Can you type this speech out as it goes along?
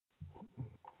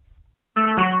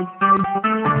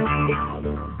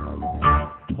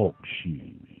talk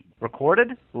shoes.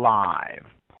 Recorded live.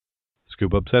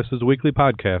 Scuba Obsessed is a weekly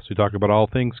podcast. We talk about all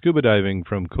things scuba diving,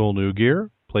 from cool new gear,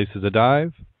 places to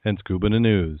dive, and scuba in the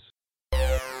news.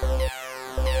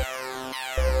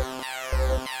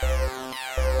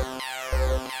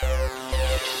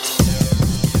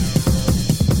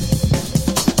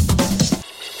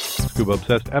 Scuba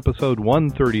Obsessed episode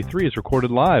 133 is recorded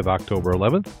live October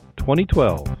 11th,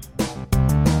 2012.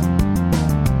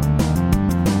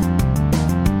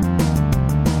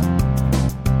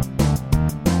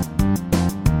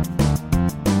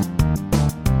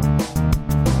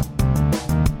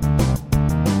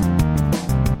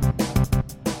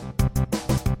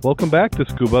 Welcome back to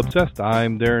Scuba Obsessed.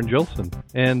 I'm Darrin Gilson,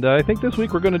 and I think this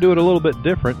week we're going to do it a little bit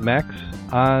different. Max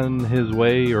on his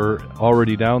way, or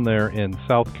already down there in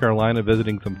South Carolina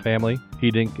visiting some family.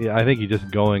 I think he's just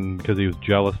going because he was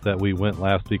jealous that we went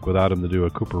last week without him to do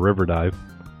a Cooper River dive.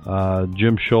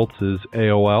 Jim Schultz is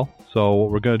AOL. So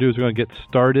what we're going to do is we're going to get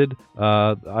started.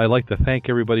 I'd like to thank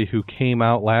everybody who came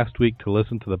out last week to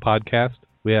listen to the podcast.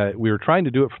 We were trying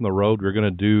to do it from the road. We were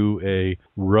going to do a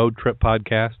road trip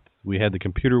podcast. We had the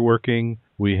computer working,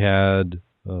 we had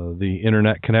the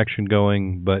internet connection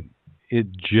going, but it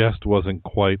just wasn't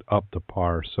quite up to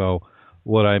par. So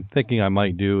what I'm thinking I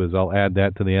might do is I'll add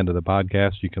that to the end of the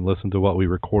podcast. You can listen to what we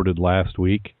recorded last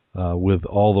week with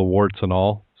all the warts and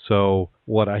all. So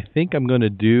what I think I'm going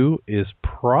to do is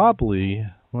probably,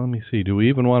 let me see, do we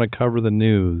even want to cover the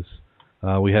news?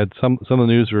 We had some of the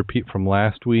news repeat from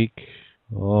last week.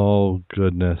 Oh,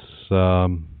 goodness.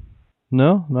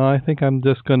 No, I think I'm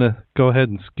just going to go ahead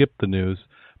and skip the news.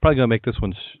 Probably going to make this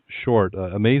one short.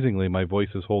 Amazingly, my voice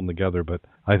is holding together, but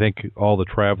I think all the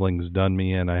traveling's done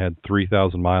me in. I had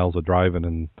 3,000 miles of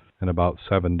driving in about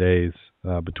 7 days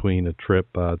between a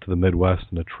trip to the Midwest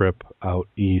and a trip out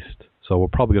east. So we're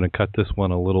probably going to cut this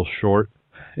one a little short.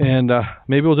 And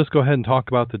maybe we'll just go ahead and talk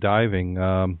about the diving.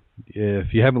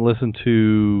 If you haven't listened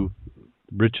to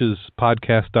Rich's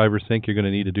podcast, Divers Think, you're going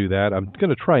to need to do that. I'm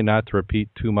going to try not to repeat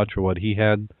too much of what he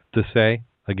had to say.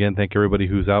 Again, thank everybody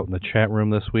who's out in the chat room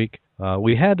this week.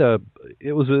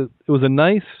 It was a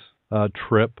nice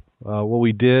trip. What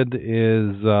we did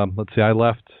is, I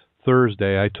left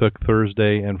Thursday. I took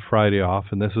Thursday and Friday off,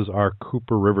 and this is our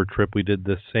Cooper River trip. We did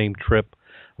this same trip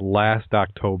last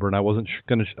October, and I wasn't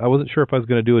sure if I was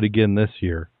going to do it again this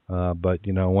year. But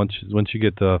you know, once you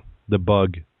get the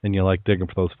bug and you like digging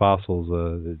for those fossils,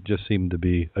 it just seemed to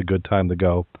be a good time to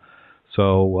go.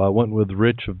 So I went with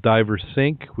Rich of Divers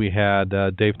Sync. We had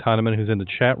Dave Toneman, who's in the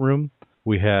chat room.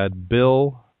 We had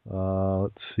Bill.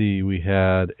 We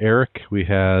had Eric. We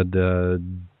had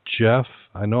Jeff.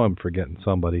 I know I'm forgetting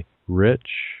somebody. Rich.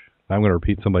 I'm going to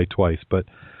repeat somebody twice. But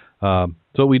so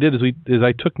what we did is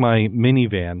I took my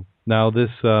minivan. Now this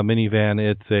minivan,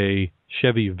 it's a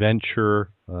Chevy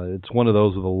Venture. It's one of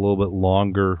those with a little bit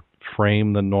longer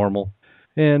frame than normal.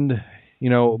 And you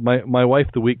know, my wife,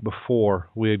 the week before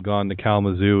we had gone to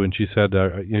Kalamazoo, and she said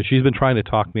she's been trying to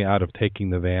talk me out of taking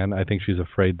the van. I think she's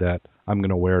afraid that I'm going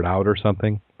to wear it out or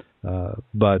something.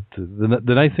 But the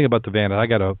nice thing about the van is I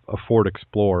got a Ford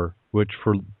Explorer, which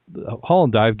for haul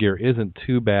and dive gear isn't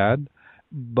too bad,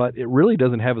 but it really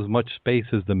doesn't have as much space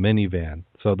as the minivan.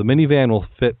 So the minivan will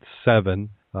fit 7.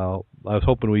 I was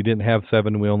hoping we didn't have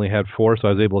 7, we only had 4, so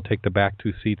I was able to take the back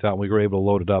 2 seats out, and we were able to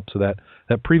load it up. So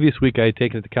that previous week I had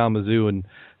taken it to Kalamazoo, and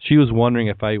she was wondering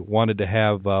if I wanted to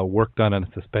have work done on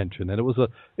a suspension. And it was a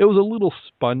little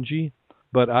spongy,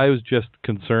 but I was just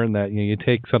concerned that you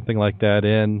take something like that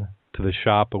in to the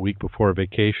shop a week before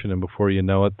vacation, and before you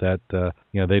know it, that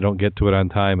they don't get to it on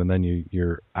time, and then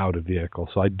you're out of vehicle.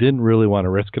 So I didn't really want to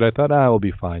risk it. I thought, it'll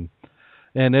be fine.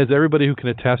 And as everybody who can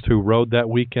attest who rode that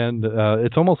weekend,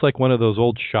 it's almost like one of those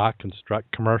old Shock Construct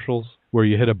commercials where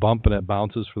you hit a bump and it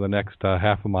bounces for the next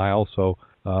half a mile. So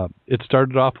it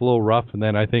started off a little rough, and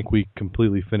then I think we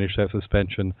completely finished that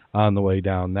suspension on the way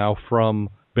down. Now from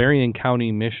Berrien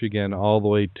County, Michigan, all the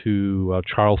way to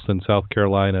Charleston, South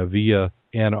Carolina, via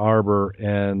Ann Arbor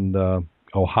and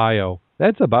Ohio,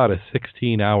 that's about a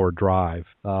 16-hour drive.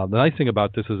 The nice thing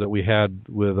about this is that we had,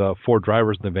 with 4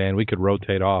 drivers in the van, we could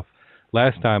rotate off.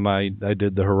 Last time I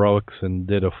did the heroics and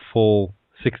did a full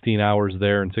 16 hours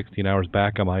there and 16 hours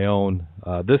back on my own.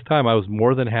 This time I was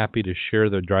more than happy to share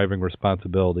the driving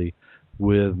responsibility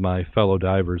with my fellow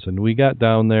divers. And we got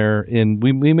down there, and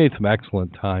we made some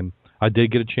excellent time. I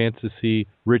did get a chance to see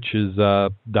Rich's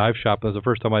dive shop. It was the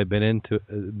first time I'd been in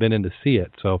to see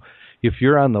it. So if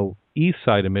you're on the east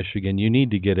side of Michigan, you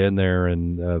need to get in there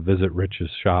and visit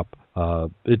Rich's shop.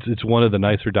 It's one of the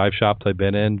nicer dive shops I've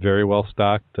been in, very well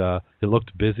stocked. It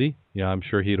looked busy. Yeah, I'm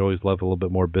sure he'd always love a little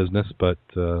bit more business, but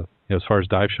as far as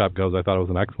dive shop goes, I thought it was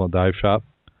an excellent dive shop.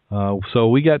 So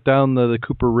we got down the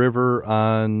Cooper River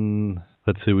on,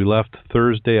 let's see, we left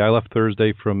Thursday. I left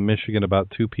Thursday from Michigan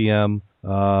about 2 p.m.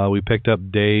 We picked up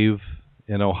Dave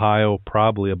in Ohio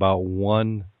probably about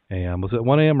 1 a.m. Was it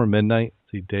 1 a.m. or midnight?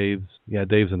 See, Dave's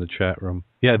in the chat room.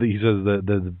 Yeah, he says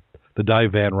the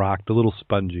dive van rocked, a little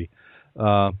spongy.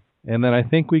 And then I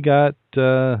think we got,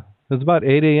 it was about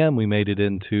 8 a.m. we made it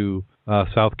into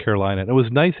South Carolina. And it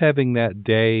was nice having that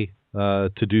day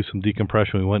to do some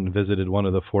decompression. We went and visited one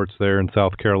of the forts there in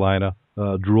South Carolina,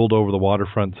 drooled over the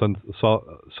waterfront,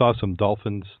 saw some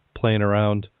dolphins playing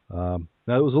around. Now,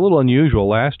 it was a little unusual.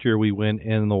 Last year we went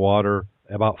in the water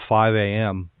about 5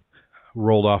 a.m.,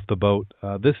 rolled off the boat.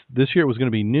 This year it was going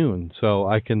to be noon, so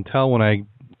I can tell when I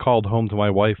called home to my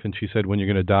wife and she said, when you're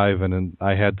going to dive, and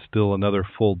I had still another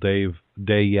full day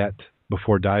yet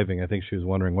before diving. I think she was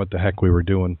wondering what the heck we were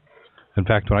doing. In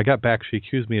fact, when I got back, she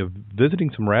accused me of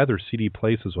visiting some rather seedy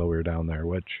places while we were down there,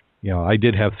 which, I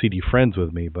did have seedy friends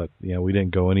with me, but, we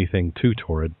didn't go anything too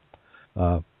torrid.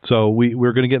 So we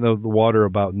were going to get in the water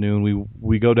about noon.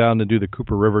 We go down to do the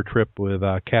Cooper River trip with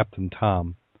Captain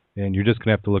Tom, and you're just going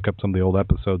to have to look up some of the old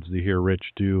episodes to hear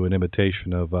Rich do an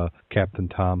imitation of Captain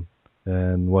Tom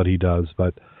and what he does.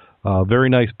 But very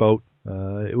nice boat.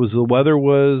 The weather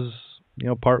was,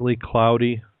 partly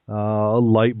cloudy. A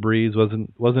light breeze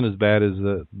wasn't as bad as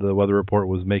the weather report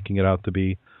was making it out to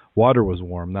be. Water was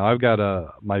warm. Now I've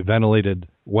got my ventilated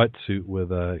wetsuit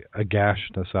with a gash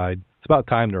on the side. It's about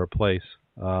time to replace.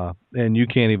 And you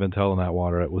can't even tell in that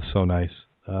water. It was so nice.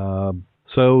 Let's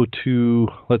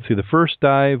see, the first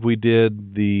dive we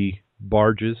did the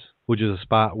barges, which is a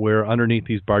spot where underneath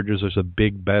these barges there's a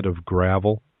big bed of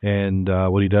gravel. And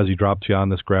what he does, he drops you on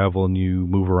this gravel and you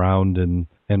move around and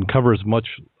cover as much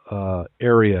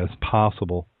area as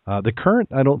possible. The current,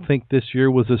 I don't think this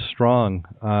year was as strong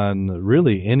on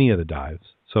really any of the dives.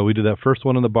 So we did that first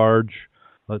one on the barge.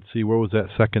 Let's see, where was that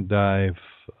second dive?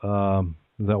 Was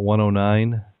that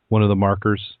 109? One of the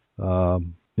markers.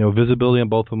 Visibility on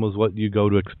both of them was what you go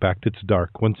to expect. It's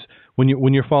dark. When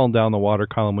you're falling down the water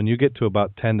column, when you get to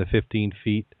about 10 to 15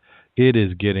 feet, it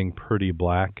is getting pretty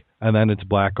black. And then it's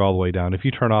black all the way down. If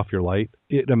you turn off your light,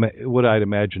 what I'd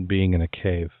imagine being in a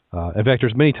cave. In fact,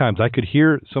 there's many times I could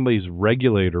hear somebody's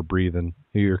regulator breathing.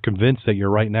 You're convinced that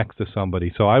you're right next to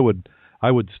somebody. So I would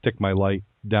stick my light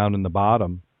down in the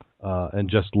bottom and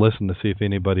just listen to see if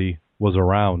anybody was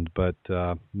around. But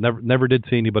never did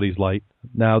see anybody's light.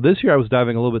 Now, this year I was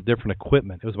diving a little bit different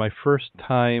equipment. It was my first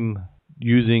time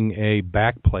using a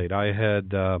backplate. I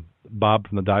had Bob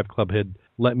from the Dive Club had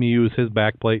let me use his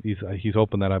backplate. He's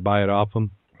hoping that I buy it off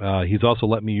him. He's also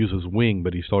let me use his wing,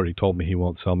 but he's already told me he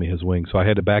won't sell me his wing. So I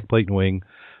had a backplate and wing.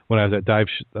 When I was at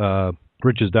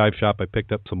Rich's dive shop, I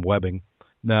picked up some webbing.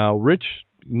 Now, Rich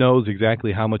knows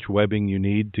exactly how much webbing you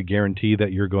need to guarantee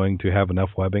that you're going to have enough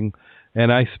webbing.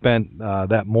 And I spent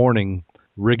that morning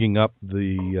rigging up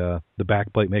the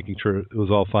backplate, making sure it was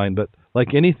all fine. But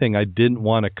like anything, I didn't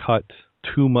want to cut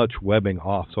too much webbing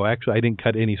off. So actually, I didn't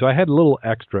cut any. So I had a little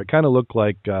extra. It kind of looked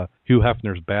like Hugh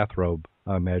Hefner's bathrobe.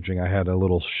 I'm imagining I had a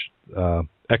little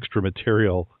extra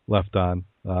material left on.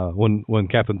 When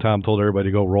Captain Tom told everybody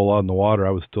to go roll out in the water,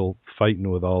 I was still fighting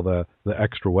with all the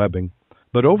extra webbing.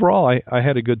 But overall, I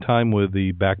had a good time with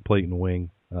the backplate and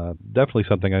wing. Definitely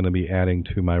something I'm going to be adding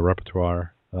to my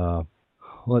repertoire.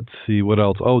 Let's see, what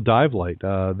else? Oh, dive light.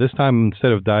 This time,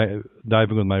 instead of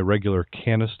diving with my regular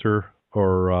canister,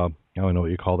 or I don't know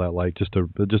what you call that light, just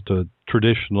a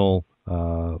traditional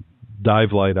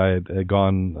dive light, I had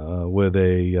gone with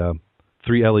a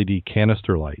 3 LED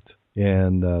canister light,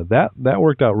 and that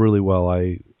worked out really well.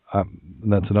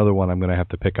 That's another one I'm going to have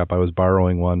to pick up. I was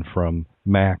borrowing one from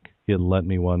Mac. He had lent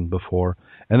me one before.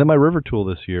 And then my river tool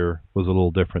this year was a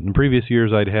little different. In previous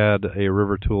years, I'd had a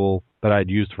river tool that I'd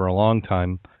used for a long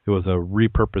time. It was a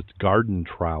repurposed garden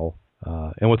trowel.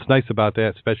 And what's nice about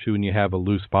that, especially when you have a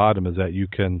loose bottom, is that you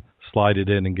can slide it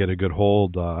in and get a good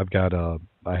hold. I had a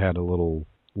little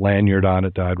lanyard on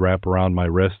it that I'd wrap around my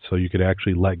wrist so you could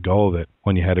actually let go of it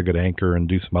when you had a good anchor and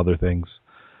do some other things.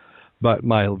 But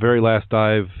my very last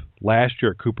dive last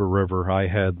year at Cooper River, I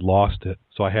had lost it,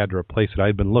 so I had to replace it.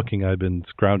 I'd been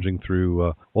scrounging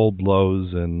through old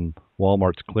Lowe's and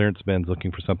Walmart's clearance bins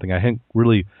looking for something. I hadn't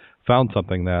really found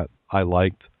something that I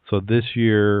liked. So this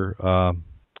year,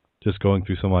 just going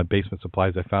through some of my basement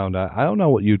supplies, I found, I don't know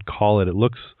what you'd call it. It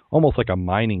looks almost like a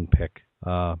mining pick,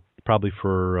 probably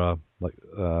for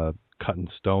cutting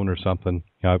stone or something.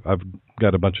 I've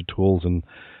got a bunch of tools, and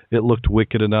it looked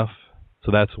wicked enough.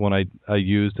 So that's one I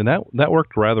used, and that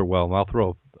worked rather well. And I'll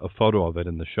throw a photo of it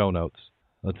in the show notes.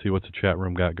 Let's see what's the chat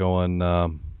room got going.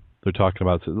 They're talking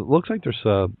about, it looks like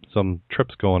there's some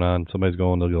trips going on. Somebody's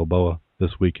going to Gilboa.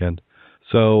 this weekend.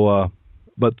 So,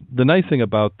 but the nice thing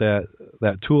about that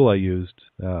tool I used,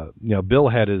 Bill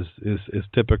had his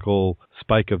typical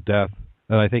spike of death,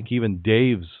 and I think even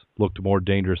Dave's looked more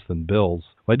dangerous than Bill's.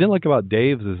 What I didn't like about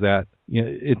Dave's is that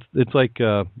it's like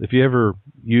if you ever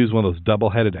use one of those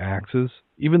double-headed axes,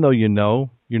 even though you're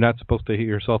not supposed to hit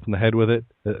yourself in the head with it,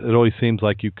 it always seems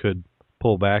like you could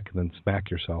pull back and then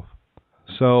smack yourself.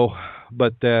 So,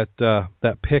 but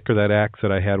that pick or that axe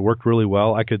that I had worked really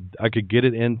well. I could get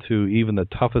it into even the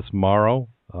toughest marrow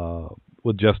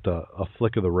with just a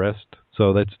flick of the wrist.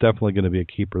 So that's definitely going to be a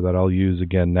keeper that I'll use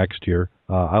again next year.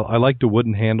 I like the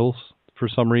wooden handles for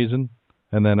some reason,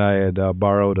 and then I had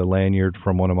borrowed a lanyard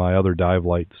from one of my other dive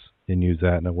lights and used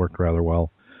that, and it worked rather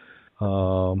well.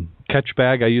 Catch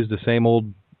bag, I used the same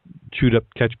old chewed up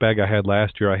catch bag I had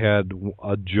last year. I had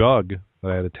a jug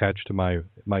that I had attached to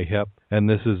my hip, and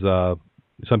this is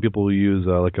some people will use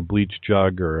like a bleach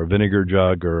jug or a vinegar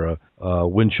jug or a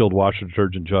windshield washer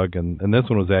detergent jug, and this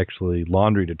one was actually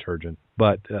laundry detergent.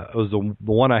 But it was the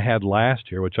one I had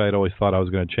last year, which I had always thought I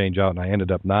was going to change out, and I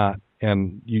ended up not.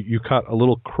 And you cut a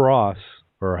little cross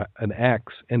or an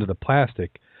X into the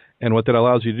plastic, and what that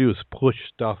allows you to do is push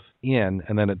stuff in,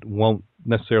 and then it won't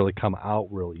necessarily come out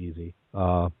real easy.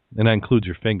 And that includes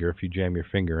your finger. If you jam your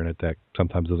finger in it, that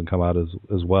sometimes doesn't come out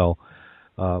as well.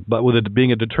 But with it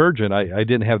being a detergent, I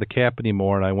didn't have the cap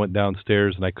anymore, and I went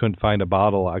downstairs and I couldn't find a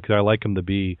bottle because I like them to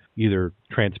be either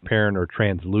transparent or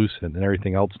translucent, and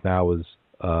everything else now is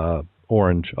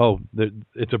orange. Oh,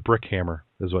 it's a brick hammer,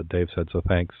 is what Dave said. So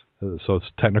thanks. So its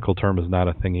technical term is not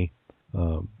a thingy.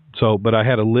 But I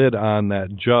had a lid on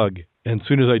that jug, and as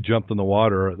soon as I jumped in the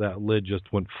water, that lid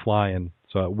just went flying.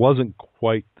 So it wasn't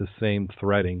quite the same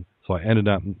threading. So I ended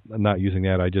up not using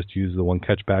that. I just used the one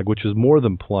catch bag, which is more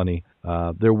than plenty.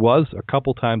 There was a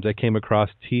couple times I came across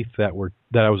teeth that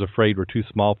I was afraid were too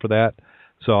small for that.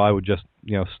 So I would just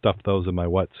stuff those in my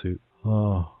wetsuit.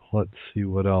 Oh, let's see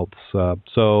what else.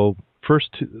 So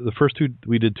the first two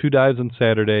we did 2 dives on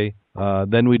Saturday.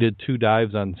 Then we did 2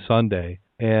 dives on Sunday,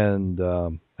 and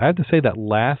I have to say that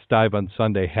last dive on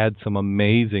Sunday had some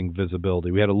amazing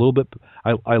visibility. We had a little bit.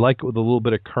 I like it with a little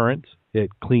bit of current. It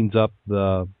cleans up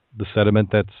the sediment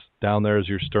that's down there as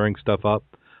you're stirring stuff up.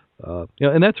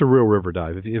 And that's a real river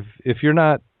dive. If you're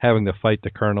not having to fight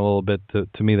the current a little bit,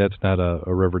 to me that's not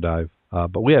a river dive.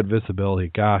 But we had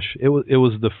visibility. Gosh, it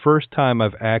was the first time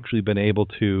I've actually been able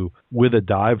to, with a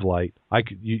dive light,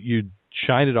 you'd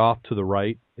shine it off to the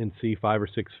right and see 5 or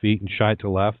 6 feet, and shine it to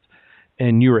the left,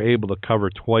 and you were able to cover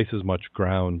twice as much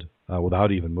ground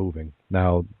without even moving.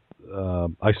 Now,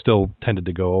 I still tended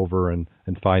to go over and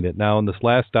find it. Now, in this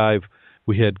last dive,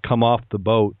 we had come off the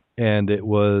boat, and it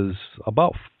was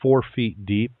about 4 feet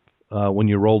deep when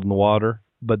you rolled in the water.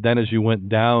 But then as you went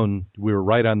down, we were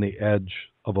right on the edge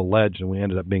of a ledge, and we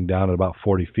ended up being down at about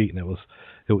 40 feet. And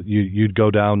you'd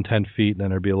go down 10 feet, and then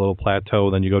there'd be a little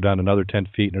plateau. Then you go down another 10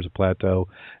 feet, and there's a plateau.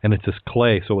 And it's this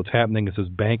clay. So what's happening is this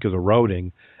bank is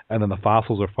eroding, and then the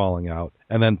fossils are falling out.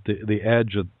 And then the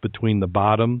edge between the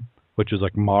bottom, which is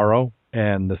like marrow,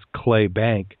 and this clay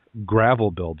bank, gravel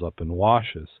builds up and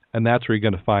washes. And that's where you're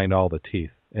going to find all the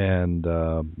teeth. And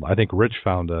I think Rich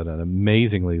found an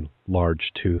amazingly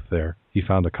large tooth there. He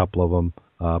found a couple of them.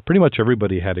 Pretty much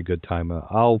everybody had a good time.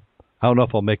 I don't know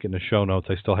if I'll make it in the show notes.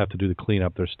 I still have to do the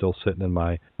cleanup. They're still sitting in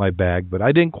my bag. But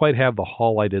I didn't quite have the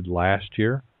haul I did last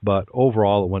year. But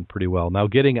overall, it went pretty well. Now,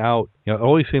 getting out, it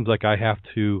always seems like I have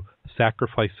to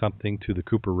sacrifice something to the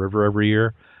Cooper River every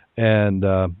year. And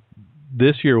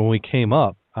this year when we came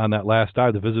up on that last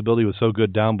dive, the visibility was so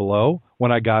good down below.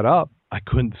 When I got up, I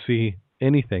couldn't see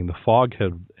anything. The fog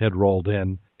had rolled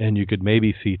in, and you could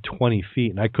maybe see 20 feet,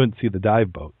 and I couldn't see the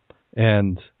dive boat.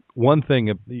 And one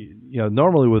thing,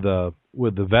 normally with the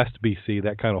Vest BC,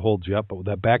 that kind of holds you up, but with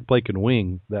that back plate and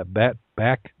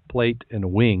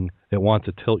wing, it wants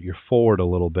to tilt you forward a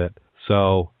little bit.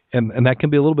 So, and that can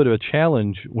be a little bit of a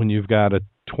challenge when you've got a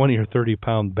 20 or 30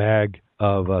 pound bag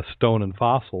of stone and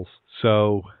fossils.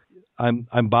 So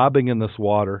I'm bobbing in this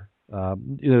water.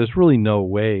 There's really no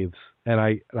waves, and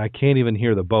I can't even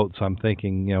hear the boat. So I'm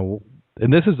thinking,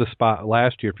 and this is the spot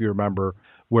last year, if you remember,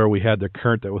 where we had the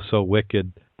current that was so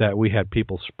wicked that we had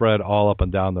people spread all up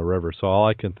and down the river. So all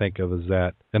I can think of is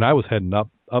that, and I was heading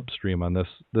upstream on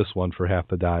this one for half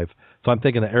the dive. So I'm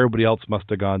thinking that everybody else must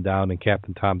have gone down and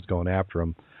Captain Tom's going after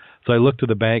him. So I looked to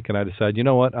the bank and I decided, you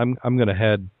know what, I'm going to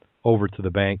head over to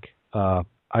the bank.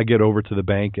 I get over to the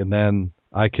bank and then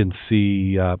I can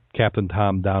see Captain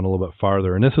Tom down a little bit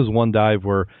farther. And this is one dive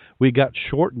where we got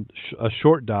a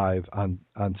short dive on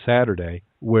Saturday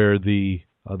where they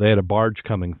had a barge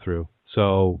coming through.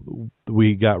 So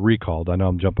we got recalled. I know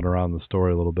I'm jumping around the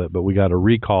story a little bit, but we got a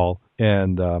recall,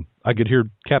 and I could hear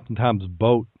Captain Tom's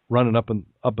boat running up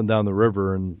and down the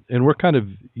river, and we're kind of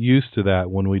used to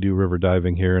that when we do river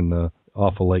diving here in the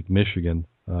off of Lake Michigan.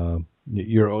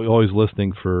 You're always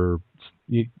listening for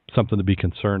something to be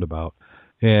concerned about.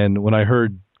 And when I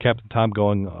heard Captain Tom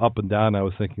going up and down, I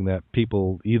was thinking that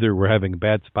people either were having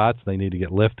bad spots and they need to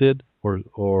get lifted, or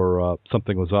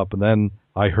something was up. And then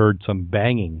I heard some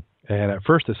banging, and at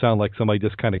first it sounded like somebody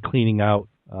just kind of cleaning out,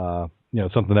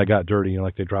 something that got dirty,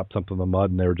 like they dropped something in the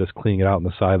mud and they were just cleaning it out on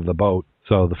the side of the boat.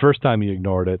 So the first time he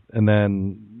ignored it, and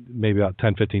then maybe about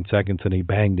 10, 15 seconds, and he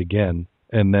banged again,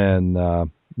 and then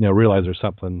realized there's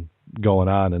something going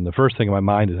on. And the first thing in my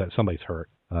mind is that somebody's hurt.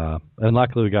 And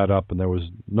luckily we got up and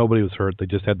nobody was hurt. They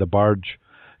just had the barge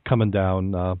coming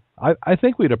down. I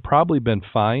think we'd have probably been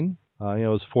fine. It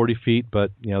was 40 feet,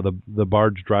 but the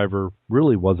barge driver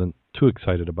really wasn't too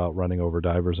excited about running over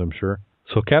divers, I'm sure.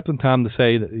 So Captain Tom to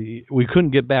say that we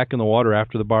couldn't get back in the water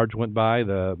after the barge went by.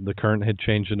 The current had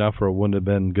changed enough or it wouldn't have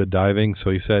been good diving.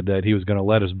 So he said that he was going to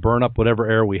let us burn up whatever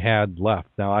air we had left.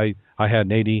 Now I had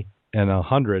an 80 and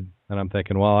 100, and I'm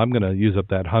thinking, well, I'm going to use up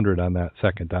that 100 on that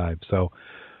second dive. So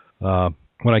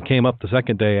when I came up the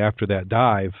second day after that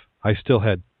dive, I still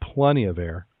had plenty of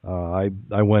air. I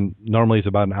went, normally it's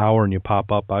about an hour and you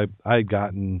pop up. I'd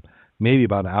gotten maybe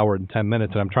about an hour and 10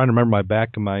 minutes, and I'm trying to remember my back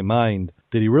of my mind.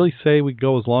 Did he really say we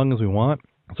go as long as we want?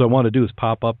 So what I wanted to do is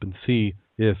pop up and see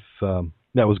if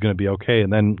that was going to be okay.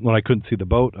 And then when I couldn't see the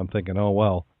boat, I'm thinking, oh,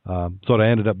 well. So what I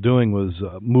ended up doing was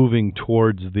moving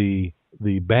towards the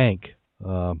bank,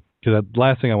 because the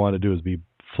last thing I wanted to do is be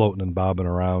floating and bobbing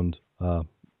around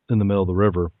in the middle of the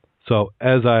river. So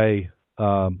as I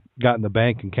got in the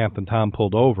bank and Captain Tom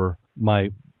pulled over,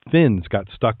 my fins got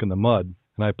stuck in the mud,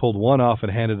 and I pulled one off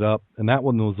and handed it up, and that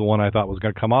one was the one I thought was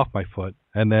going to come off my foot.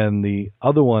 And then the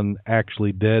other one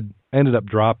actually ended up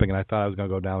dropping, and I thought I was going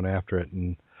to go down after it.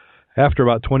 And after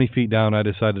about 20 feet down, I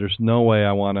decided there's no way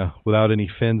I want to, without any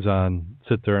fins on,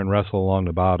 sit there and wrestle along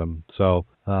the bottom. So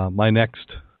my next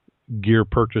gear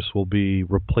purchase will be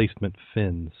replacement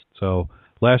fins. So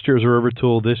last year was a river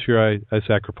tool. This year I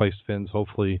sacrificed fins.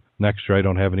 Hopefully next year I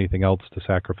don't have anything else to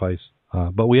sacrifice.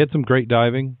 But we had some great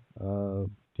diving.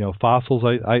 Fossils,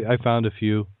 I found a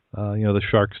few. The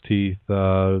shark's teeth,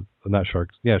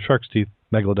 shark's teeth,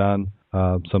 megalodon,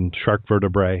 some shark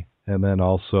vertebrae, and then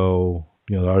also,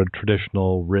 our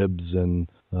traditional ribs and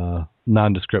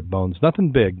nondescript bones.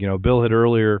 Nothing big. Bill had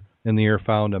earlier in the year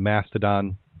found a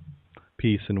mastodon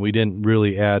piece, and we didn't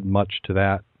really add much to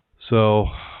that. So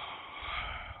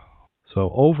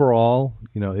overall,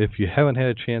 if you haven't had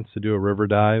a chance to do a river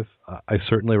dive, I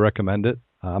certainly recommend it.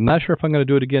 I'm not sure if I'm going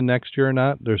to do it again next year or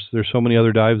not. There's so many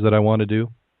other dives that I want to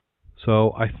do.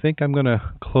 So I think I'm going to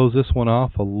close this one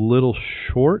off a little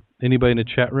short. Anybody in the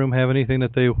chat room have anything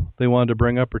that they wanted to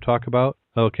bring up or talk about?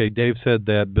 Okay, Dave said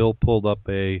that Bill pulled up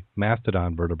a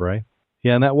mastodon vertebrae.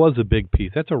 Yeah, and that was a big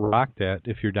piece. That's a rock that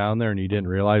if you're down there and you didn't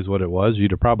realize what it was,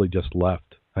 you'd have probably just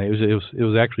left. It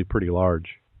was actually pretty large.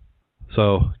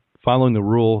 So following the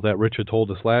rule that Rich had told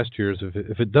us last year is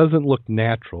if it doesn't look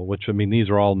natural, which, these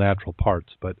are all natural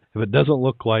parts, but if it doesn't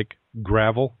look like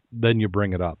gravel, then you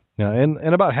bring it up. And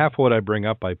about half of what I bring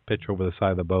up, I pitch over the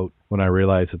side of the boat when I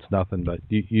realize it's nothing, but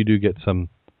you do get some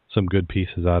good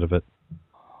pieces out of it.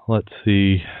 Let's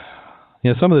see.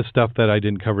 Some of the stuff that I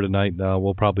didn't cover tonight,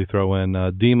 we'll probably throw in.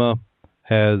 DEMA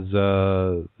has,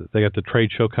 they got the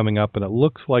trade show coming up, and it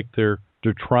looks like they're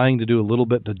trying to do a little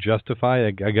bit to justify.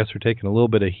 I guess they're taking a little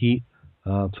bit of heat.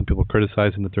 Some people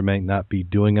criticizing that they may not be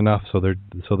doing enough. So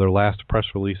their last press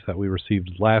release that we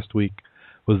received last week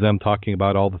was them talking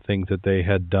about all the things that they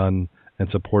had done and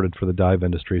supported for the dive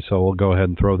industry. So we'll go ahead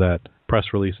and throw that press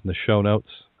release in the show notes.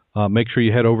 Make sure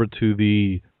you head over to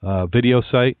the video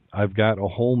site. I've got a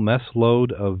whole mess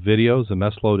load of videos. A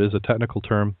mess load is a technical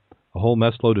term. A whole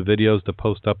mess load of videos to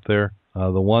post up there.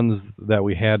 The ones that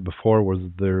we had before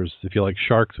if you like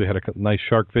sharks, we had a nice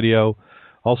shark video.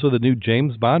 Also, the new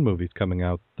James Bond movie's coming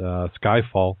out,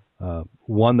 Skyfall.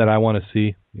 One that I want to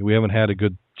see. We haven't had a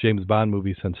good James Bond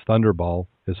movie since Thunderball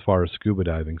as far as scuba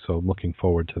diving, so I'm looking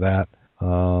forward to that.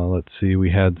 Let's see,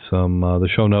 we had some, the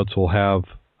show notes will have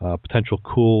potential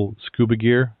cool scuba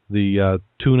gear. The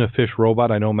tuna fish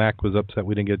robot, I know Mac was upset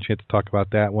we didn't get a chance to talk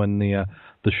about that when the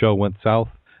show went south.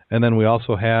 And then we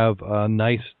also have a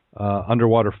nice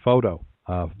underwater photo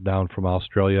down from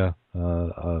Australia.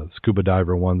 A scuba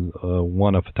diver won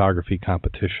a photography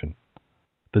competition.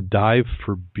 The dive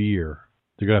for beer.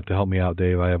 You're going to have to help me out,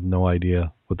 Dave. I have no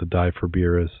idea what the dive for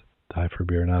beer is. Dive for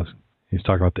beer. Now he's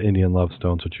talking about the Indian love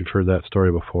stones, which you've heard that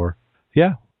story before.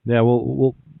 Yeah.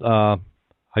 We'll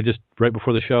I just, right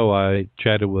before the show, I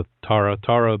chatted with Tara.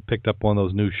 Tara picked up one of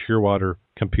those new Shearwater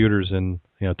computers in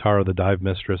Tara, the dive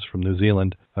mistress from New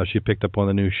Zealand. She picked up one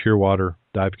of the new shearwater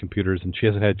dive computers, and she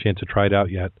hasn't had a chance to try it out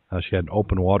yet. She had an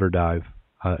open water dive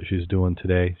she's doing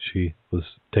today. She was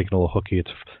taking a little hooky.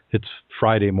 It's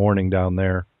Friday morning down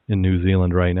there in New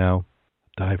Zealand right now.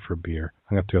 Dive for beer.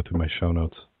 I'm going to have to go through my show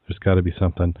notes. There's got to be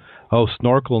something. Oh,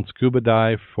 snorkel and scuba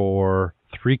dive for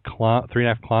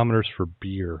 3.5 kilometers for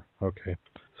beer. Okay.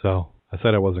 So I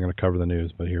said I wasn't going to cover the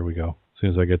news, but here we go. As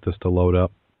soon as I get this to load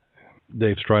up.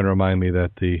 Dave's trying to remind me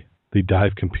that the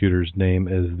dive computer's name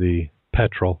is the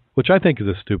Petrel, which I think is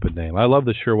a stupid name. I love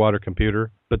the Shearwater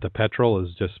computer, but the Petrel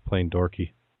is just plain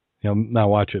dorky. Now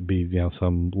watch it be,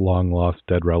 some long-lost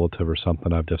dead relative or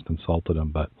something. I've just insulted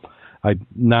him, but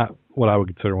not what I would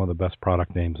consider one of the best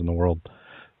product names in the world.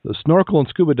 The snorkel and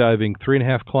scuba diving,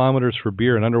 3.5 kilometers for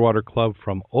beer, an underwater club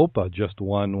from OPA just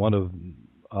won one of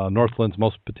Northland's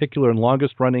most particular and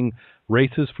longest-running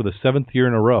races for the 7th year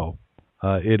in a row.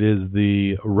 It is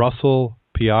the Russell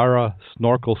Piara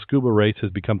Snorkel Scuba Race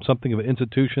has become something of an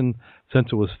institution since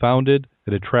it was founded.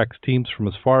 It attracts teams from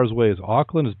as far away as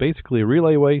Auckland. It's basically a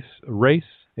relay race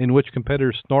in which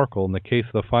competitors snorkel. In the case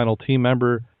of the final team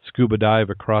member, scuba dive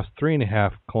across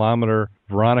 3.5 kilometer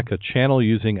Veronica Channel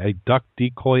using a duck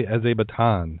decoy as a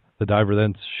baton. The diver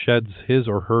then sheds his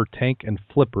or her tank and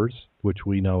flippers, which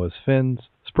we know as fins,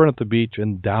 sprint up the beach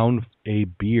and down a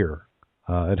beer.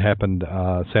 It happened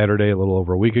Saturday, a little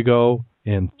over a week ago,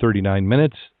 in 39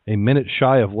 minutes, a minute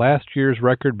shy of last year's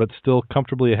record, but still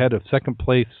comfortably ahead of second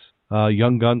place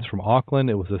Young Guns from Auckland.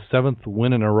 It was the 7th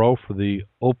win in a row for the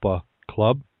OPA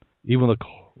club. Even with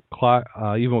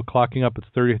clocking up its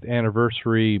 30th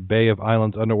anniversary, Bay of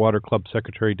Islands Underwater Club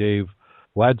Secretary Dave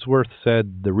Wadsworth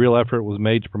said the real effort was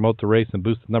made to promote the race and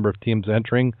boost the number of teams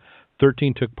entering.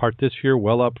 13 took part this year,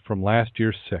 well up from last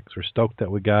year's 6. We're stoked that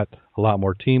we got a lot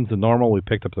more teams than normal. We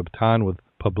picked up the baton with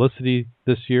publicity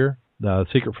this year. The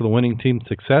secret for the winning team's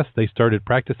success, they started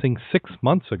practicing 6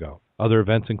 months ago. Other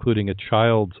events including a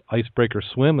child's icebreaker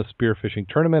swim, a spearfishing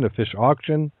tournament, a fish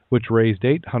auction, which raised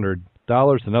 $800.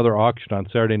 Another auction on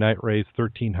Saturday night raised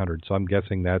 $1,300. So I'm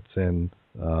guessing that's in,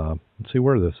 let's see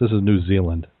where this is. This is New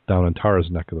Zealand, down in Tara's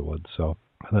neck of the woods. So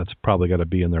that's probably got to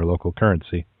be in their local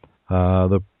currency.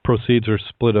 The proceeds are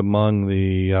split among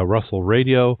the Russell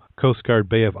Radio, Coast Guard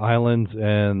Bay of Islands,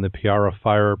 and the Piara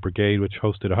Fire Brigade, which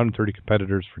hosted 130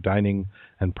 competitors for dining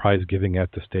and prize giving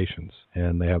at the stations,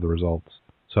 and they have the results.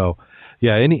 So,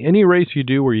 yeah, any race you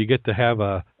do where you get to have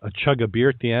a chug of beer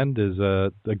at the end is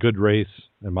a good race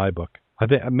in my book. I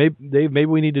think maybe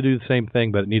we need to do the same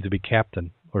thing, but it needs to be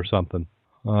captain or something.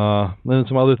 Then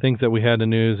some other things that we had in the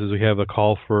news is we have a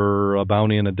call for a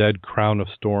bounty on a dead crown of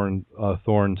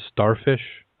thorn starfish.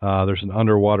 There's an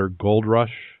underwater gold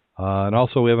rush. And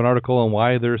also we have an article on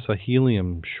why there's a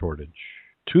helium shortage.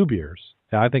 2 beers.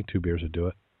 Yeah, I think 2 beers would do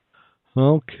it.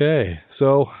 Okay,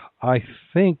 so I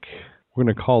think we're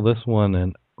going to call this one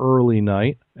an early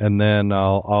night, and then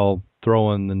I'll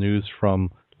throw in the news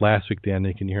from last week, Dan.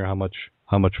 You can hear how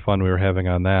much fun we were having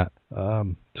on that.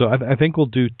 So I think we'll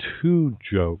do 2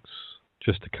 jokes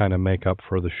just to kind of make up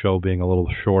for the show being a little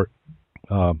short.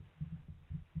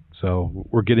 So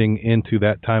we're getting into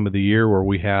that time of the year where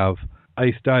we have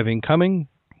ice diving coming.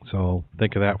 So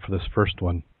think of that for this first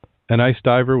one. An ice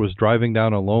diver was driving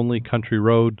down a lonely country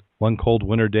road one cold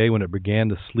winter day when it began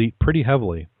to sleet pretty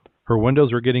heavily. Her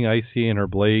windows were getting icy and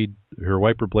her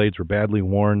wiper blades were badly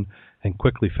worn and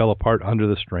quickly fell apart under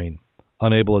the strain.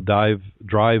 Unable to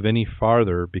drive any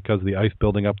farther because of the ice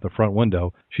building up the front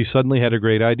window, she suddenly had a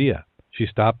great idea. She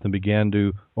stopped and began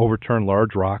to overturn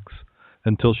large rocks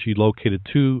until she located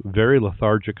 2 very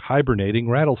lethargic hibernating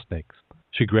rattlesnakes.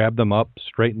 She grabbed them up,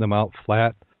 straightened them out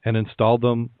flat, and installed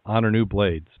them on her new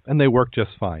blades, and they worked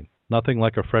just fine. Nothing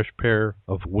like a fresh pair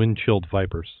of wind-chilled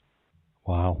vipers.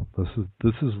 Wow,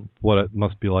 this is what it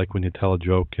must be like when you tell a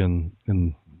joke in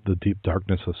the deep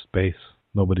darkness of space.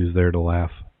 Nobody's there to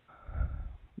laugh.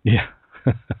 Yeah.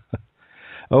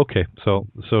 Okay, so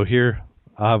here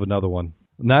I have another one.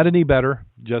 Not any better,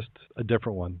 just a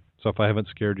different one. So if I haven't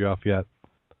scared you off yet.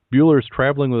 Bueller is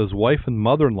traveling with his wife and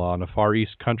mother-in-law in a Far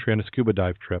East country on a scuba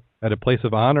dive trip. At a place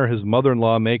of honor, his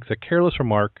mother-in-law makes a careless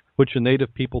remark, which the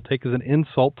native people take as an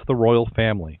insult to the royal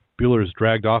family. Bueller is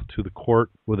dragged off to the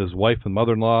court with his wife and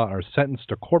mother-in-law and are sentenced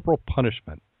to corporal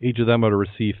punishment. Each of them are to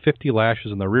receive 50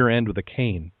 lashes in the rear end with a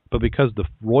cane. But because the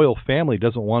royal family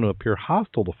doesn't want to appear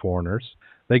hostile to foreigners,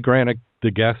 they grant the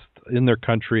guests in their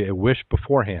country a wish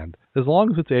beforehand, as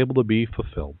long as it's able to be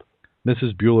fulfilled.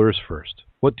 Mrs. Bueller is first.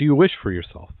 What do you wish for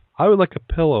yourself? I would like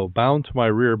a pillow bound to my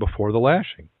rear before the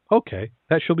lashing. Okay,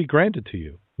 that shall be granted to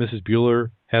you. Mrs.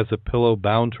 Bueller has the pillow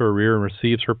bound to her rear and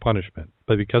receives her punishment.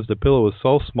 But because the pillow is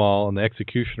so small and the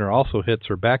executioner also hits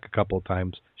her back a couple of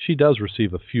times, she does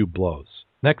receive a few blows.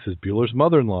 Next is Bueller's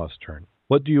mother-in-law's turn.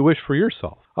 What do you wish for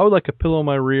yourself? I would like a pillow on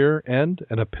my rear end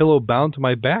and a pillow bound to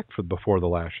my back before the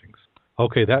lashings.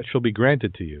 Okay, that shall be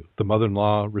granted to you. The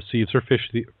mother-in-law receives her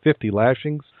 50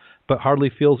 lashings, but hardly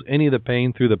feels any of the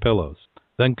pain through the pillows.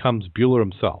 Then comes Bueller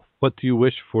himself. What do you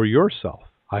wish for yourself?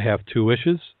 I have 2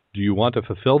 wishes. Do you want to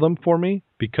fulfill them for me?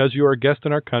 Because you are a guest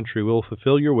in our country, we will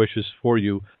fulfill your wishes for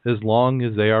you as long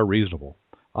as they are reasonable.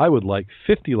 I would like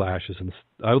 50 lashes, and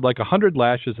I would like 100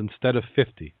 lashes instead of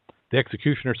 50. The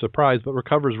executioner is surprised, but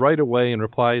recovers right away and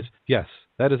replies, yes,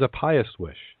 that is a pious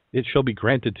wish. It shall be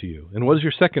granted to you. And what is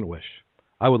your second wish?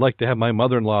 I would like to have my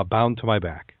mother-in-law bound to my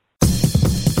back.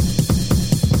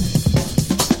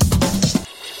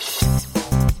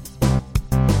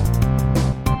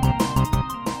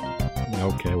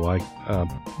 Okay, well, I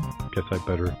guess I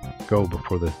better go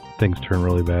before the things turn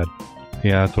really bad.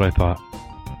 Yeah, that's what I thought.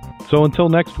 So until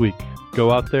next week,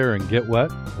 go out there and get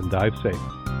wet and dive safe.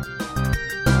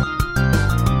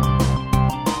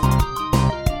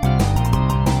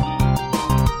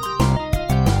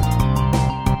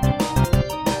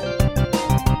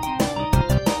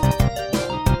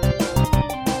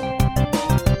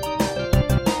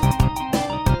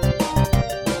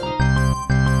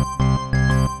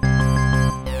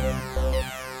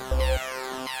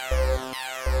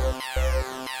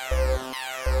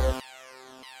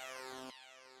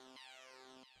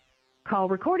 Call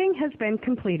recording has been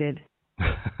completed.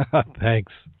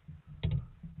 Thanks.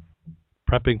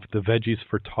 Prepping the veggies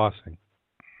for tossing.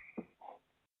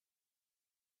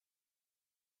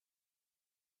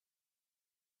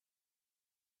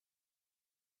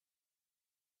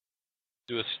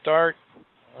 Do a start.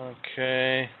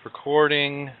 Okay,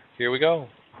 recording. Here we go.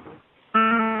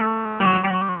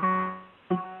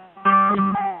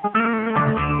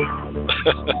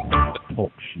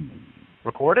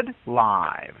 Recorded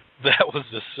live. That was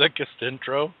the sickest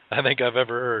intro I think I've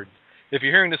ever heard. If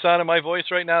you're hearing the sound of my voice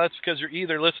right now, that's because you're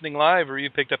either listening live or you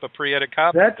picked up a pre-edit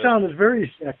copy. That sounded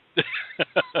very sick.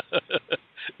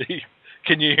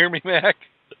 Can you hear me, Mac?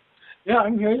 Yeah, I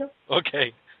can hear you.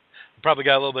 Okay. Probably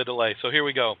got a little bit of delay, so here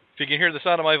we go. If you can hear the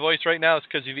sound of my voice right now, it's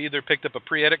because you've either picked up a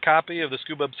pre-edit copy of the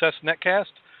Scuba Obsessed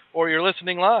netcast or you're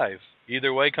listening live.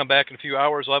 Either way, come back in a few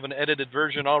hours. We'll have an edited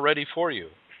version all ready for you.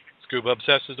 Scuba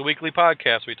Obsessed is a weekly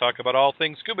podcast. We talk about all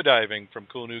things scuba diving, from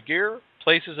cool new gear,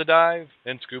 places to dive,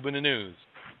 and scuba news.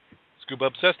 Scuba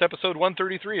Obsessed episode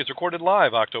 133 is recorded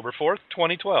live October 4th,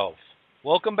 2012.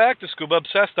 Welcome back to Scuba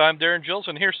Obsessed. I'm Darrin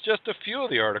Gilson. Here's just a few of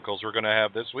the articles we're going to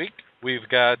have this week. We've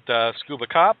got Scuba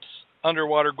Cops,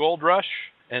 Underwater Gold Rush,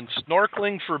 and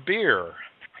Snorkeling for Beer.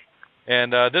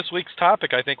 And this week's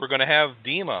topic, I think we're going to have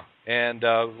DEMA. And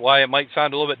why it might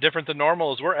sound a little bit different than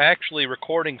normal is we're actually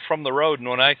recording from the road. And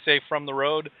when I say from the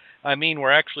road, I mean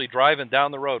we're actually driving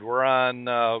down the road. We're on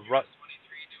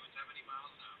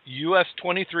US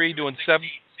 23 doing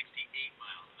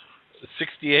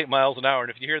 68 miles an hour.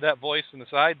 And if you hear that voice on the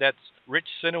side, that's Rich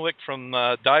Sinowick from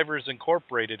Divers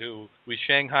Incorporated, who we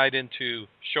shanghaied into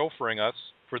chauffeuring us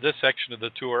for this section of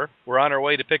the tour. We're on our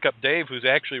way to pick up Dave, who's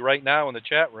actually right now in the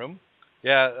chat room.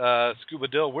 Yeah, Scuba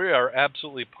Dill, we are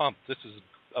absolutely pumped. This is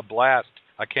a blast.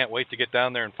 I can't wait to get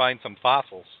down there and find some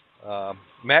fossils.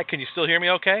 Matt, can you still hear me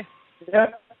okay?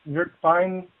 Yeah, you're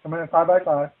fine. I'm in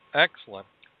 5x5. Excellent.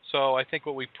 So I think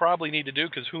what we probably need to do,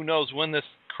 because who knows when this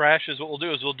crashes, what we'll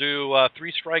do is we'll do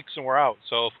 3 strikes and we're out.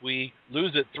 So if we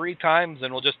lose it 3 times,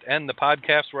 then we'll just end the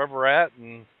podcast wherever we're at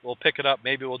and we'll pick it up.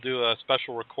 Maybe we'll do a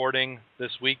special recording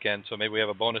this weekend, so maybe we have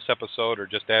a bonus episode or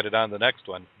just add it on to the next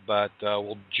one. But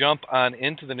we'll jump on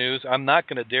into the news. I'm not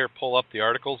going to dare pull up the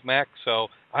articles, Mac, so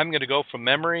I'm going to go from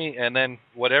memory and then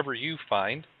whatever you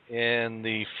find. And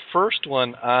the first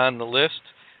one on the list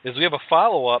is we have a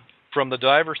follow-up from the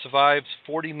Diver Survives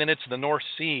 40 Minutes in the North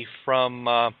Sea from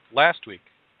last week.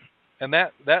 And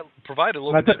that provided a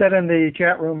little bit... I put that in the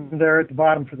chat room there at the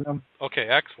bottom for them. Okay,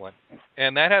 excellent.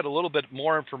 And that had a little bit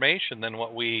more information than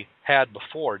what we had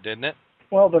before, didn't it?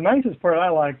 Well, the nicest part I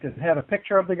liked is it had a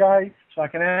picture of the guy, so I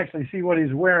can actually see what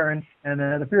he's wearing. And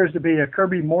it appears to be a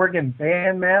Kirby Morgan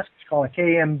band mask. It's called a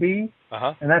KMB.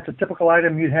 Uh-huh. And that's a typical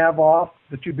item you'd have off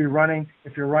that you'd be running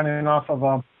if you're running off of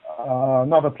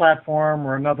another platform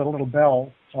or another little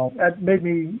bell. So that made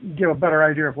me give a better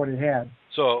idea of what he had.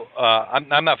 So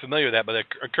I'm not familiar with that, but a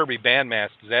Kirby band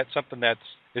mask, is that something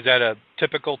is that a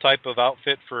typical type of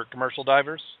outfit for commercial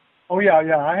divers? Oh, yeah.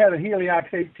 I had a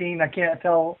Heliox 18. I can't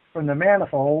tell from the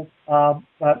manifold,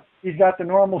 but he's got the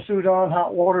normal suit on,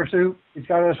 hot water suit. He's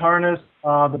got his harness,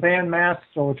 the band mask,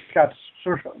 so it's got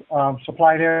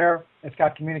supplied air. It's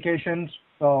got communications.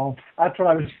 So that's what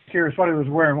I was curious what he was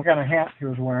wearing, what kind of hat he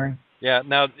was wearing. Yeah.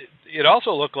 Now, it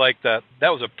also looked like that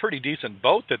was a pretty decent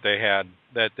boat that they had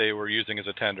that they were using as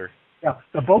a tender. Yeah,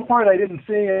 the boat part I didn't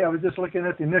see. I was just looking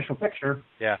at the initial picture.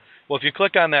 Yeah. Well, if you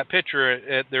click on that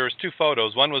picture, there was 2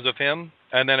 photos. One was of him,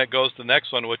 and then it goes to the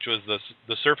next one, which was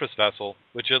the surface vessel,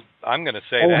 which is, I'm going to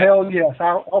say that. Oh, hell yes.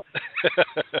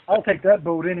 I'll take that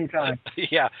boat anytime.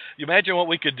 Yeah. You imagine what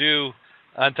we could do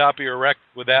on top of your wreck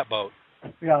with that boat.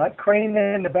 Yeah, that crane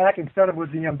in the back, instead of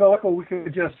with the umbilical, we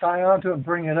could just tie onto it and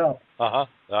bring it up. Uh-huh.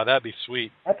 Oh, that'd be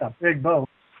sweet. That's a big boat.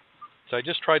 So I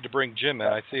just tried to bring Jim in.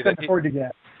 I see Couldn't afford to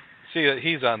get. See that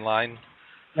he's online.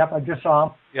 Yep, I just saw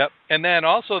him. Yep. And then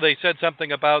also they said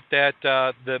something about that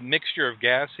the mixture of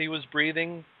gas he was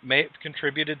breathing may have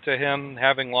contributed to him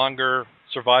having longer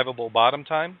survivable bottom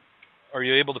time. Are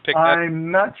you able to pick that?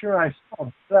 I'm not sure I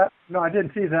saw that. No, I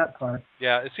didn't see that part.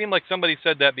 Yeah, it seemed like somebody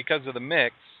said that because of the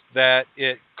mix, that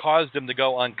it caused him to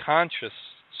go unconscious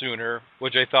sooner,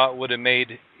 which I thought would have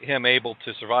made him able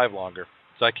to survive longer.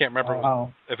 So I can't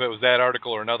remember if it was that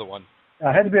article or another one.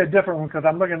 It had to be a different one because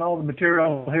I'm looking at all the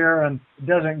material here and it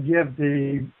doesn't give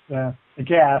the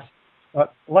gas.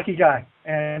 But lucky guy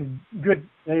and good.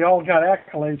 They all got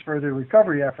accolades for their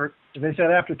recovery effort. They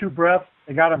said after 2 breaths,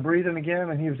 they got him breathing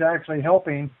again, and he was actually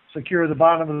helping secure the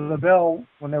bottom of the bell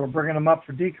when they were bringing him up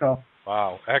for deco.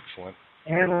 Wow, excellent.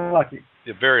 And lucky.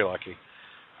 Yeah, very lucky.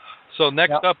 So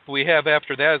next up we have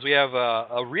after that is we have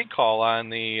a recall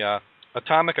on the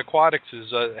Atomic Aquatics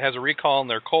has a recall on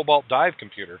their Cobalt dive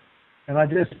computer. And I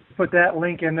just put that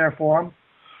link in there for them.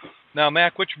 Now,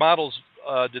 Mac, which models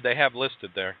did they have listed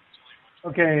there?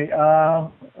 Okay,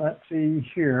 let's see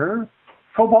here.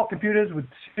 Cobalt computers with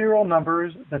serial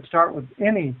numbers that start with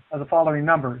any of the following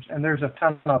numbers, and there's a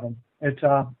ton of them. It's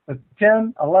the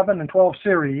 10, 11, and 12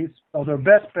 series. So their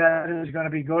best bet is going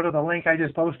to be go to the link I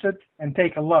just posted and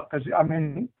take a look. Because, I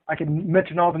mean, I can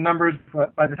mention all the numbers,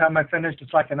 but by the time I finished,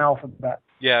 it's like an alphabet.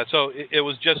 Yeah, so it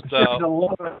was just...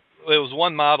 it was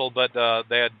one model, but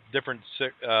they had different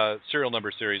serial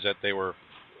number series that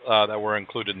were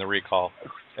included in the recall.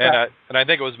 And I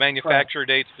think it was manufacturer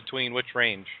dates between which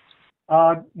range?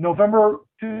 November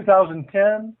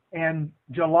 2010 and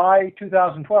July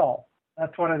 2012.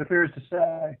 That's what it appears to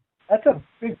say. That's a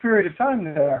big period of time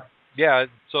there. Yeah,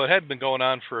 so it had been going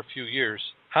on for a few years.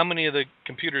 How many of the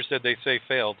computers did they say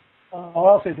failed?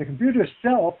 I'll say the computers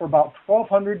sell for about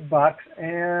 $1,200,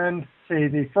 and say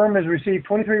the firm has received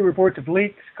 23 reports of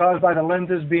leaks caused by the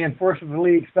lenses being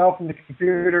forcibly expelled from the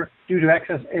computer due to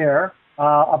excess air.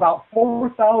 About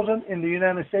 4,000 in the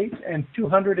United States and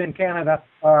 200 in Canada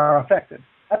are affected.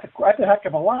 That's a heck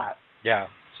of a lot. Yeah,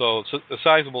 so it's a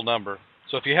sizable number.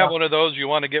 So if you have one of those, you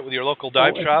want to get with your local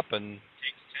dive shop and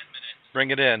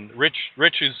bring it in. Rich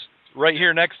is right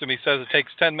here next to me, says it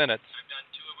takes 10 minutes. I've done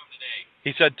 2 of them today.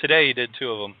 He said today he did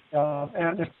 2 of them.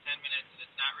 And 10 minutes,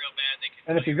 it's not real bad. They can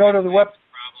and if you go to the web...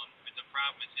 If it's a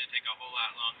problem, it's going to take a whole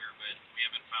lot longer, but we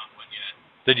haven't found one yet.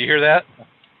 Did you hear that?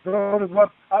 Go to the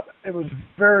web. It was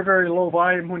very, very low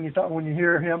volume when you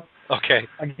hear him. Okay.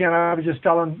 Again, I was just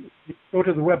telling, go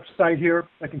to the website here.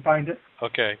 I can find it.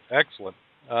 Okay, excellent.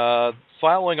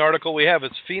 Following article we have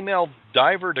is female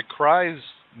diver decries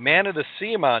man of the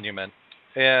sea monument.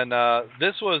 And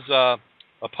this was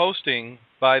a posting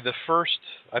by the first,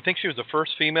 I think she was the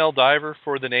first female diver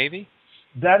for the Navy.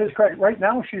 That is correct. Right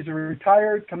now she's a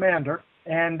retired commander,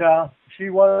 and she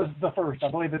was the first. I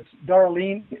believe it's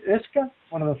Darrin Iska,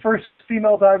 one of the first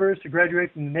female divers to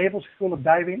graduate from the Naval School of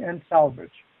Diving and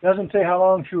Salvage. Doesn't say how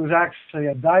long she was actually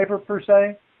a diver per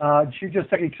se. She just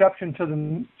took exception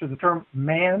to the term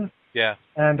man. Yeah.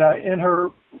 And in her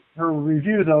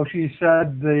review, though, she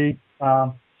said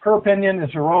her opinion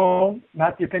is her own,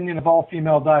 not the opinion of all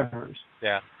female divers.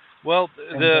 Yeah. Well,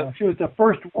 she was the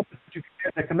first woman to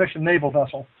get a commissioned naval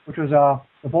vessel, which was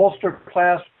the Bolster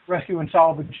class rescue and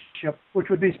salvage ship, which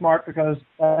would be smart because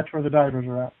that's where the divers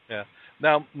are at. Yeah.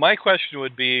 Now, my question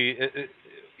would be: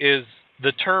 is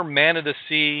the term "man of the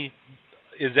sea"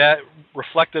 is that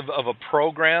reflective of a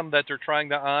program that they're trying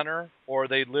to honor, or are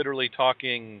they literally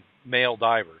talking male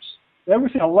divers? They were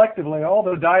selectively all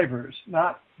the divers,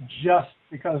 not just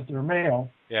because they're male.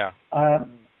 Yeah.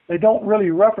 They don't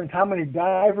really reference how many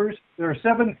divers. There are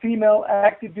 7 female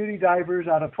active duty divers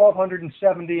out of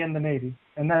 1,270 in the Navy,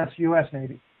 and that's U.S.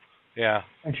 Navy. Yeah.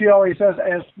 And she always says,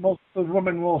 as most of the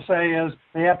women will say, is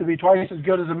they have to be twice as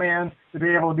good as a man to be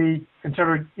able to be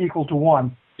considered equal to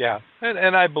one. Yeah,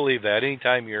 and I believe that.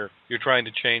 Anytime you're trying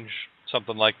to change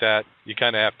something like that, you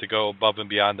kind of have to go above and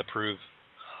beyond to prove.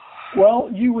 Well,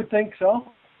 you would think so.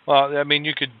 Well, I mean,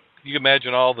 you could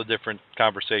imagine all the different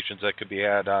conversations that could be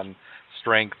had on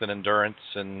strength and endurance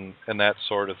and that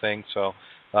sort of thing. So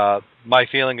my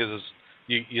feeling is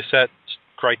you set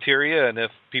criteria, and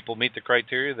if people meet the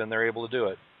criteria, then they're able to do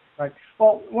it. Right.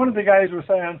 Well, one of the guys was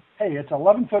saying, hey, it's an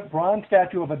 11-foot bronze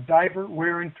statue of a diver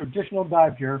wearing traditional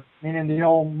dive gear, meaning the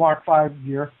old Mark V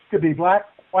gear. Could be black,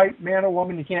 white, man or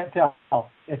woman, you can't tell.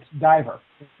 It's diver,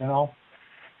 you know.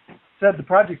 Said the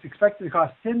project's expected to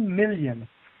cost $10 million.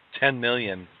 $10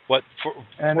 million. What?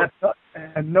 And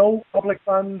no public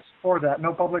funds for that,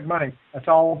 no public money. That's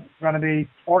all going to be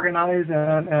organized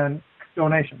and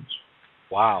donations.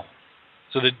 Wow.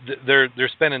 So they're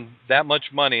spending that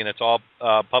much money, and it's all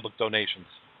public donations.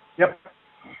 Yep.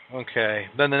 Okay.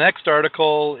 Then the next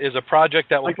article is a project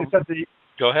that will... Like I said,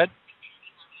 Go ahead.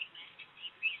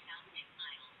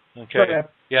 Okay. Go ahead.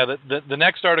 Yeah, the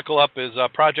next article up is a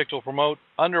project will promote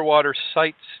underwater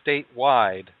sites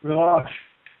statewide. We lost.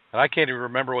 And I can't even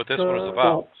remember what this one was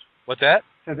about. What's that?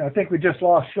 I think we just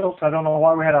lost Schultz. I don't know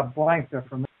why we had a blank there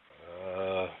for a minute.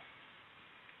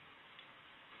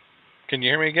 Can you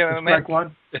hear me again, Strike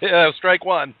one? Yeah, strike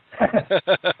one.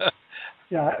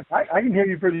 Yeah, I can hear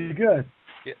you pretty good.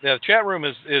 Yeah, the chat room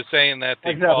is saying that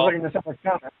the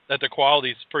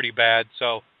quality is pretty bad.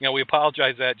 So, we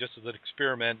apologize that just as an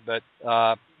experiment. But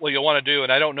what you'll want to do,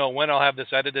 and I don't know when I'll have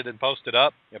this edited and posted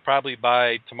up, probably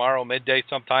by tomorrow midday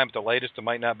sometime at the latest. It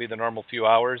might not be the normal few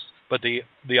hours. But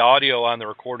the audio on the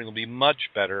recording will be much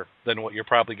better than what you're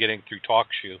probably getting through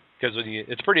TalkShoe. Because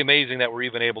it's pretty amazing that we're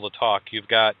even able to talk. You've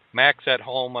got Max at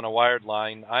home on a wired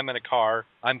line. I'm in a car.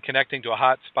 I'm connecting to a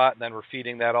hotspot, and then we're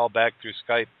feeding that all back through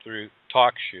Skype through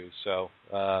TalkShoe. So,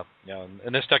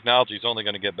 and this technology is only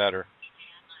going to get better.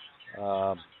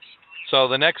 So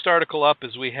the next article up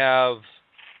is we have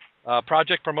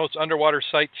project promotes underwater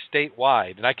sites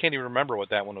statewide, and I can't even remember what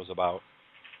that one was about.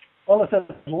 Well, it says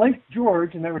Lake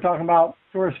George, and they were talking about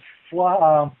tourists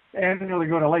annually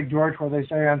go to Lake George where they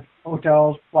stay in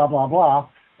hotels, blah, blah, blah.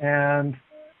 And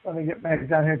let me get back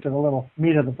down here to the little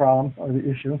meat of the problem or the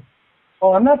issue.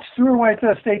 Well, I'm not sure why it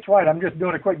says statewide. I'm just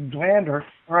doing a quick glander.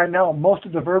 Right now, most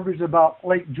of the verbiage is about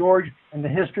Lake George and the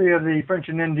history of the French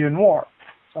and Indian War.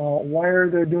 So why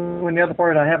they're doing the other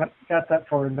part, I haven't got that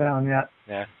far down yet.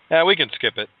 Yeah, we can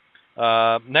skip it.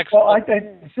 Next. Well,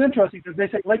 it's interesting because they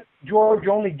say Lake George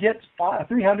only gets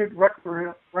 300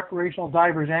 recreational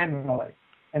divers annually,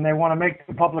 and they want to make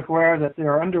the public aware that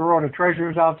there are underwater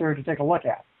treasures out there to take a look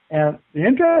at. And the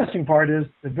interesting part is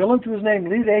the village was named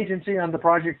lead agency on the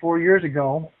project 4 years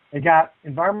ago. They got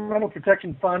Environmental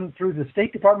Protection Fund through the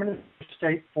State Department of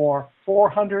State for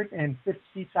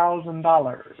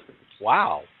 $450,000.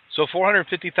 Wow. So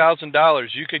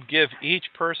 $450,000 you could give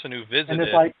each person who visited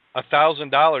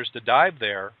 $1,000 to dive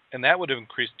there, and that would have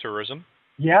increased tourism.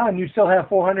 Yeah, and you still have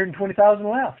 $420,000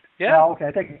 left. Yeah. Oh, okay,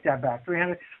 I take that back.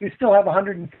 300. You still have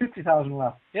 $150,000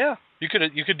 left. Yeah. You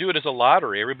could do it as a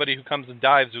lottery. Everybody who comes and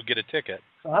dives will get a ticket.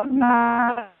 So I'm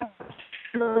not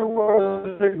sure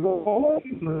where they're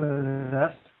going with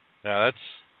this.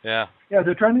 Yeah. Yeah,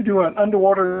 they're trying to do an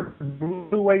underwater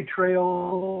blueway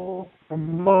trail,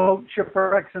 promote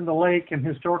shipwrecks in the lake and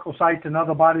historical sites and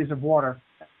other bodies of water.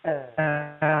 And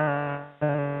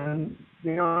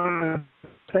the only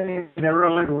thing they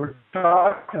really were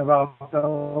talking about,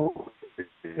 though,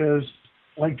 is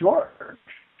Lake George.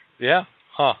 Yeah?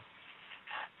 Huh.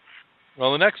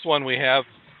 Well, the next one we have...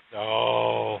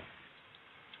 Oh...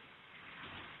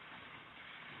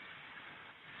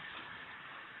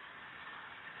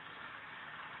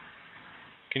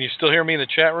 Can you still hear me in the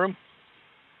chat room?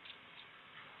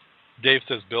 Dave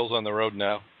says Bill's on the road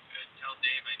now. Good. Tell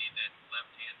Dave I need that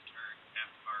left-hand turn half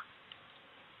park.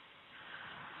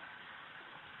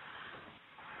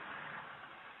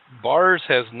 Bars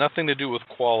has nothing to do with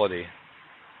quality.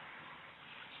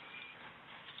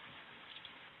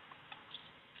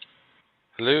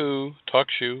 Hello,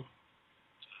 TalkShoe.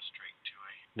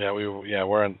 Yeah,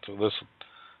 we're on this.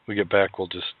 We get back, we'll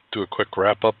just do a quick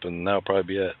wrap up, and that'll probably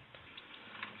be it.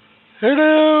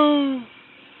 Hello.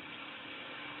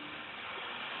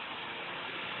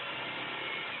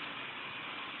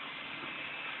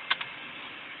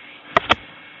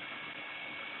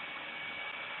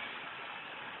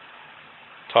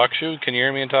 TalkShoe, can you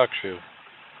hear me in TalkShoe? Hello,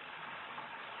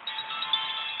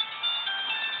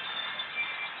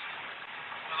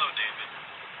 David.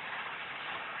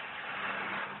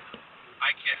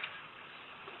 I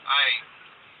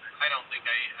don't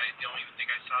even think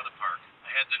I saw the park. I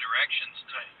had the directions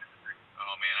to...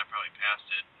 Oh, man, I probably passed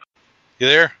it. You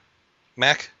there,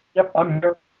 Mac? Yep, I'm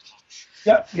here.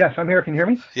 Yeah, yes, I'm here. Can you hear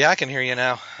me? Yeah, I can hear you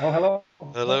now. Oh, hello.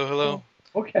 Hello.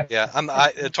 Okay. Yeah,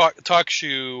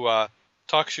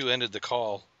 TalkShoe ended the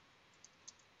call.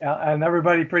 And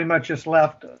everybody pretty much just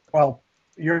left. Well,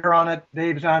 you're on it,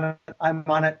 Dave's on it, I'm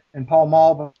on it, and Paul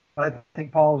Mall, but I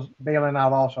think Paul's bailing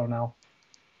out also now.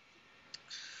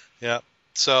 Yeah.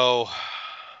 So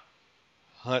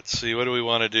let's see. What do we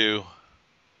want to do?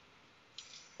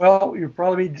 Well, you'd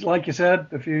probably be, like you said,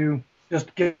 if you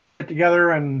just get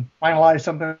together and finalize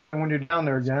something when you're down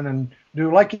there again and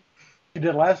do like you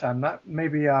did last time. Not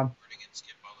maybe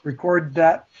record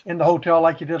that in the hotel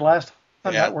like you did last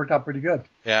time. Yeah. That worked out pretty good.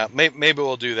 Yeah, maybe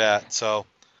we'll do that. So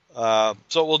what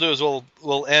we'll do is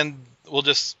we'll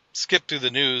just skip through the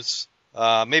news.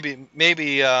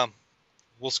 Maybe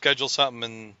we'll schedule something,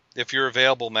 and if you're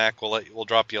available, Mac, we'll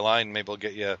drop you a line. Maybe we'll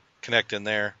get you connected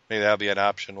there. Maybe that'll be an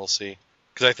option. We'll see.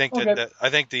 Because I think I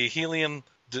think the helium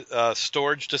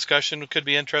storage discussion could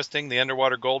be interesting. The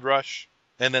underwater gold rush,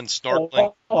 and then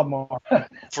snorkeling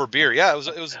for beer. Yeah,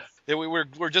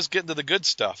 we're just getting to the good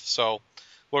stuff. So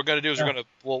what we're going to do is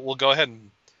we'll go ahead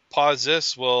and pause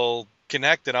this. We'll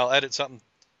connect, and I'll edit something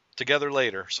together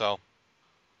later. So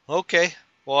okay.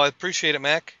 Well, I appreciate it,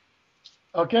 Mac.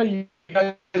 Okay, you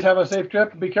guys have a safe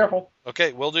trip and be careful.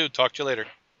 Okay, will do. Talk to you later.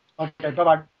 Okay,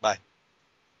 bye-bye. Bye.